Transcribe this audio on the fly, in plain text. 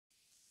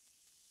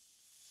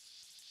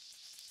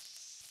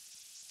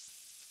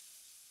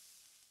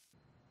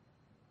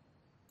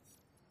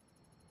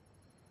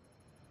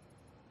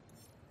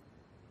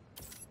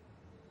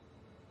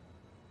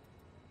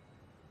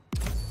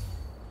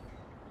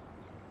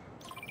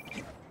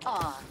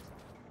Aw,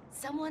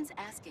 someone's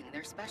asking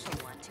their special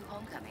one to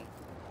homecoming.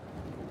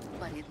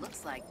 But it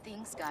looks like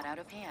things got out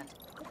of hand.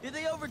 Did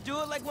they overdo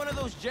it like one of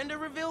those gender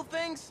reveal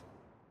things?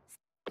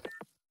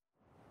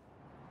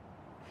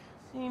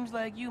 Seems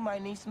like you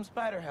might need some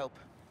spider help.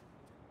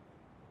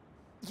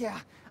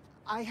 Yeah,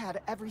 I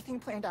had everything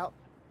planned out.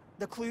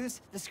 The clues,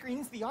 the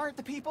screens, the art,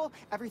 the people,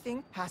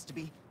 everything has to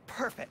be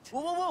perfect.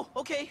 Whoa, whoa, whoa!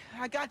 Okay,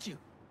 I got you.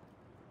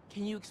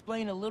 Can you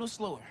explain a little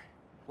slower?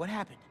 What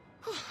happened?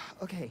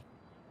 Okay.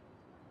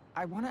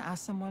 I want to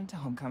ask someone to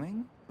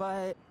homecoming,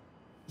 but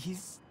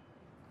he's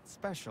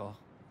special.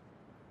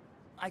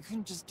 I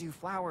couldn't just do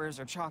flowers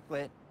or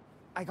chocolate.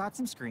 I got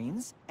some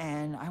screens,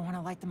 and I want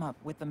to light them up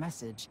with the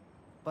message,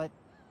 but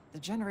the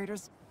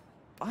generator's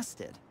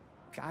busted.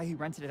 Guy who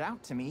rented it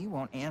out to me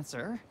won't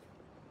answer.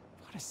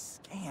 What a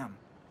scam.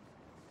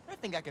 I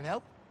think I can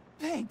help.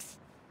 Thanks.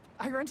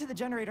 I rented the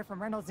generator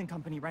from Reynolds and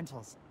Company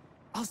Rentals.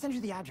 I'll send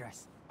you the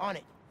address. On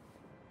it.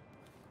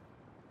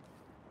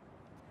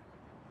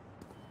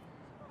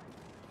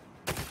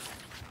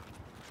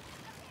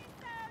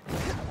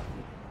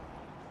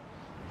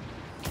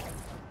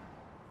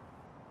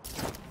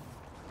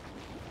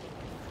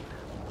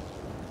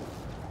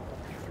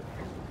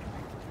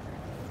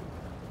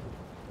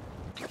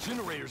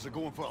 Generators are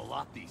going for a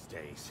lot these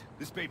days.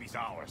 This baby's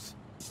ours.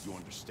 You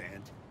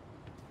understand?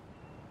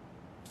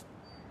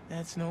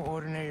 That's no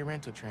ordinary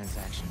rental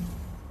transaction.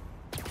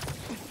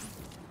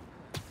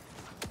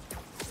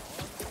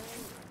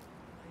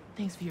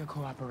 Thanks for your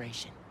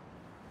cooperation.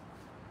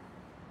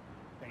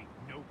 Ain't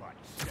nobody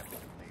stepping to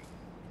me.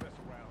 Mess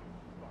around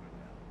and find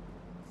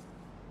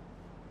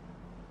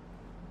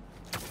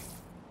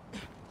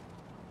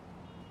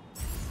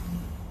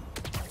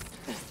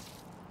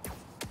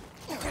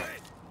out. Hey!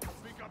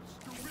 Think I'm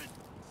stupid?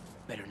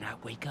 Better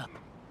not wake up.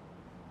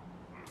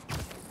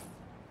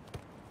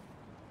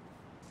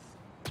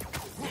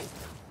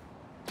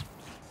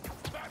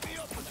 Back me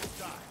up with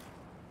this guy!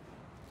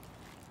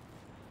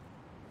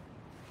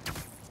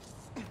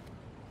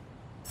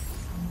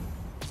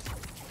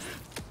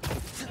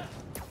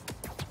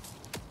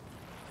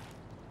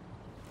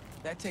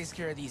 That takes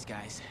care of these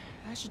guys.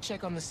 I should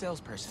check on the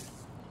salesperson.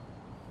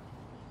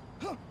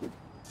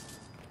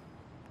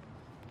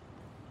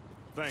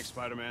 Thanks,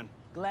 Spider-Man.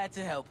 Glad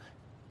to help.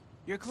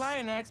 Your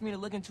client asked me to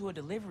look into a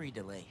delivery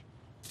delay.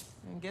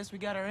 I guess we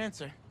got our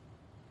answer.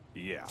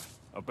 Yeah,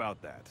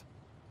 about that.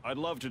 I'd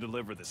love to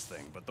deliver this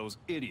thing, but those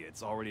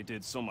idiots already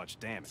did so much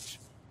damage.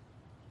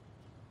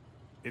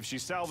 If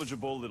she's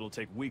salvageable, it'll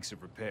take weeks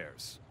of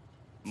repairs.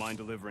 Mind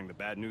delivering the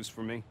bad news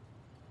for me?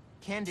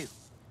 Can do.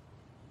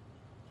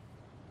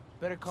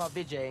 Better call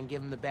Vijay and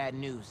give him the bad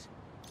news.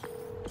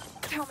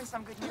 Tell me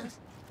some good news.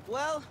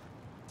 Well,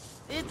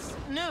 it's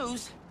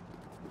news.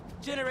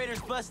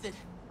 Generator's busted.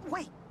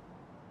 Wait!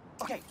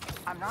 Okay,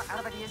 I'm not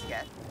out of ideas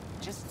yet.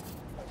 Just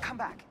come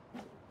back.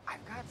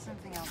 I've got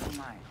something else in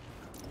mind.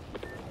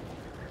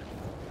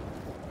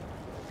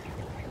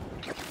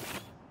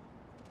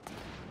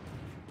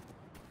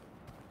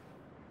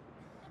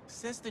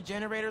 Since the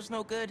generator's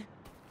no good,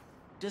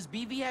 does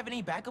BV have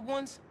any backup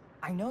ones?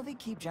 I know they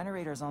keep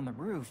generators on the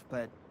roof,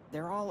 but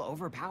they're all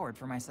overpowered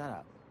for my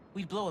setup.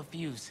 We'd blow a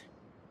fuse.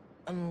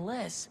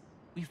 Unless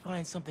we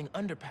find something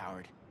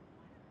underpowered.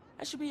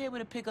 I should be able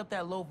to pick up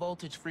that low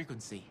voltage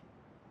frequency.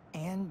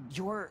 And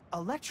your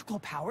electrical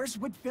powers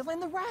would fill in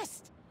the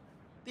rest.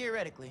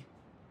 Theoretically.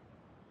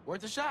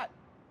 Worth a shot.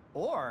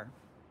 Or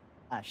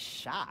a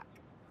shock.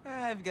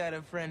 I've got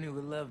a friend who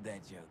would love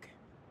that joke.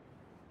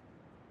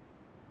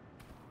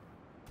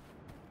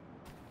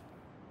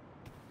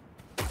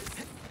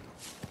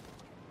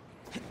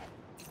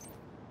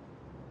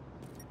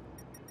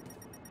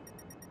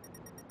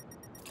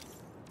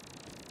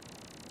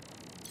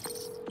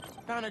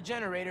 Found a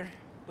generator,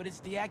 but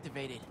it's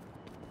deactivated.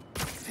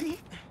 See?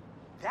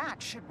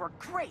 That should work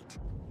great.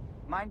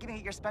 Mind giving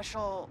it your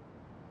special...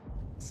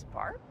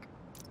 spark?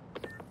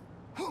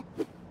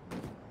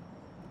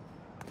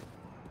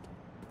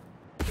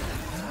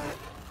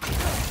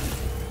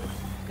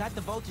 Got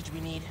the voltage we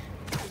need.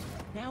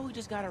 Now we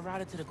just gotta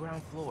route it to the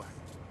ground floor.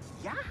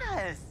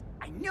 Yes!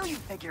 I knew you'd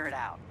figure it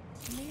out.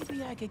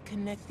 Maybe I could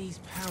connect these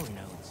power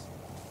nodes.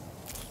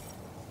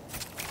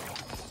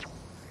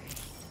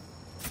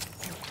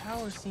 The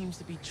power seems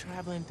to be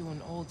traveling through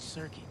an old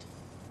circuit.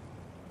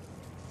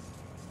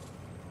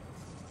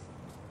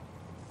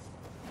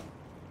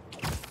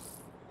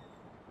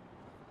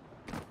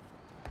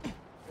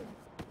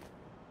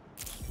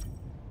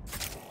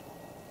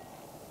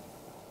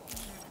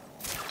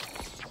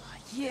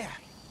 Yeah.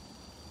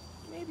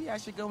 Maybe I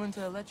should go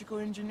into electrical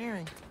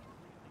engineering.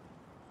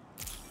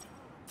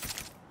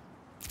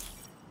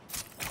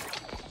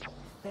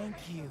 Thank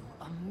you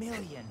a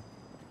million.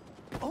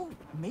 Oh,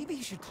 maybe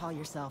you should call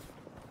yourself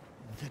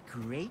the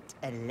Great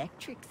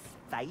Electric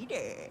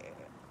Spider.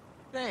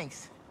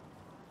 Thanks.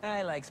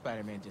 I like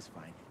Spider-Man just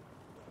fine.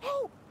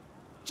 Oh!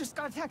 Just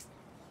got a text.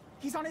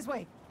 He's on his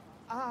way.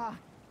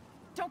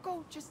 Don't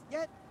go just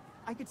yet.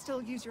 I could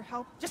still use your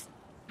help. Just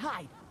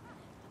hide.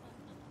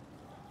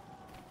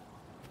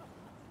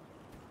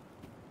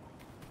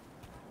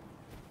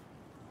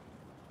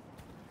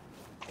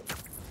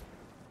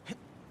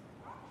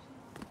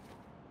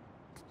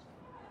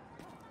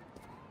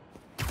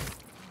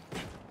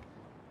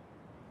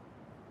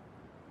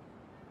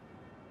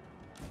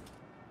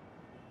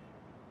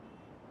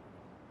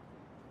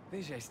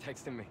 Vijay's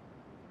texting me.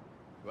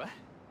 What?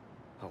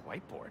 A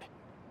whiteboard?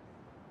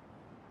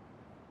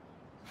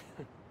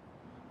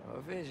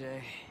 Oh,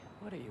 Vijay,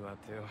 what are you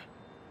up to?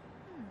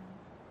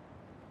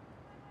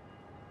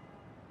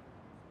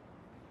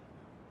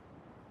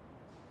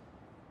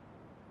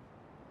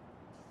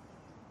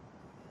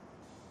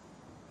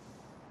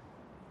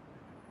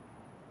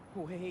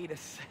 Wait a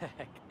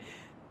sec.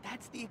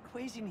 That's the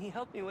equation he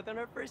helped me with on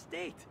our first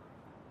date.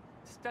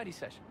 Study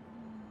session.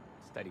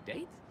 Study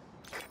date?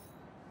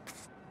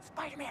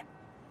 Spider-Man,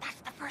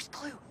 that's the first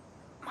clue.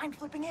 Mind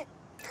flipping it?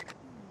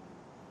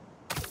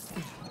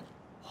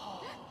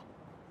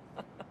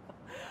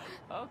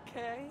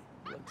 Okay,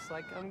 looks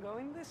like I'm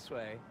going this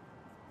way.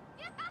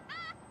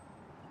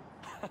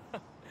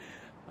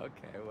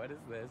 Okay, what is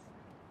this?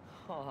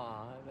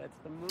 Aw, that's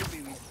the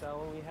movie we saw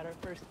when we had our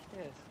first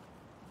kiss.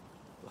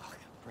 Look,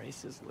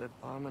 braces, lip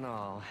balm, and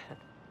all.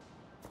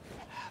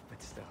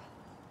 But still,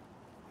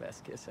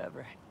 best kiss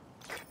ever.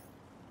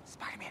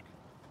 Spider-Man,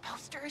 the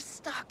poster is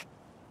stuck.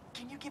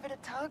 Can you give it a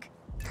tug?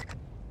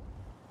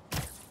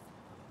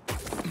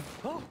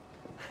 Oh!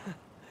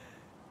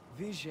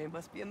 Vijay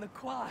must be in the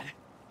quad.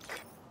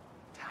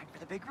 Time for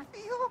the big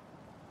reveal.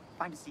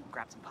 Find a seat and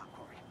grab some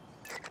popcorn.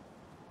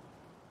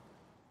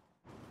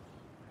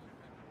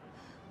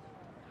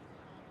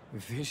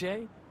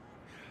 Vijay?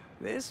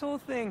 This whole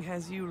thing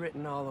has you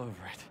written all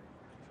over it.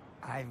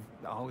 I've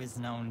always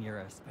known you're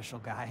a special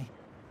guy.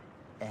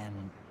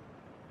 And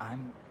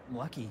I'm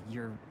lucky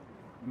you're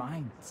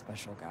my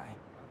special guy.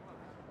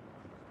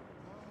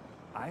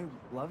 I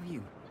love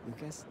you,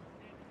 Lucas.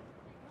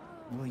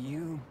 Will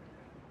you...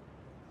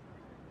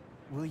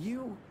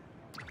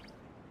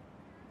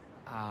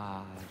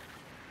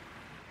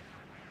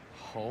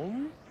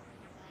 Home?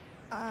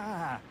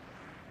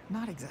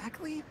 Not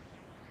exactly.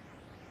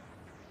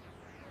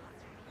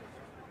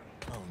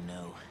 Oh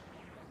no.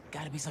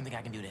 Gotta be something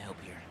I can do to help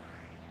here.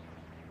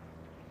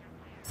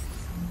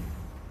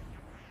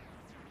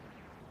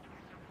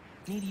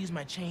 Need to use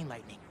my chain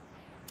lightning.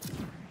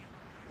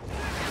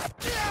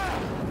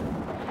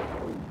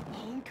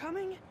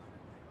 Homecoming?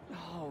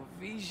 Oh,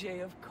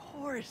 Vijay, of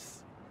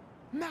course.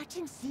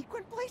 Matching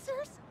sequin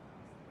placers?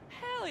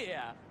 Hell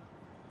yeah.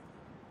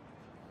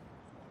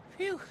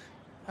 Phew,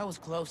 that was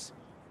close.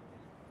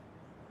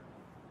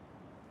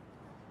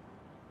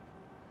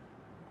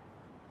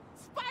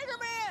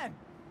 Spider-Man!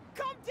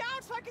 Come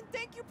down so I can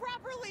thank you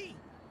properly!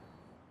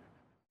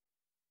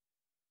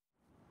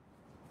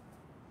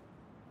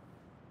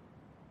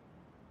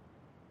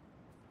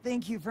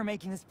 Thank you for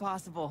making this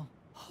possible.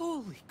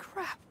 Holy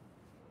crap.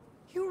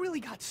 You really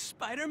got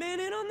Spider-Man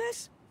in on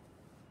this?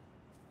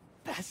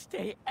 Best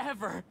day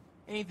ever.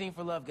 Anything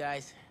for love,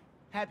 guys.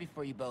 Happy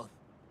for you both.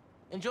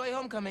 Enjoy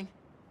homecoming.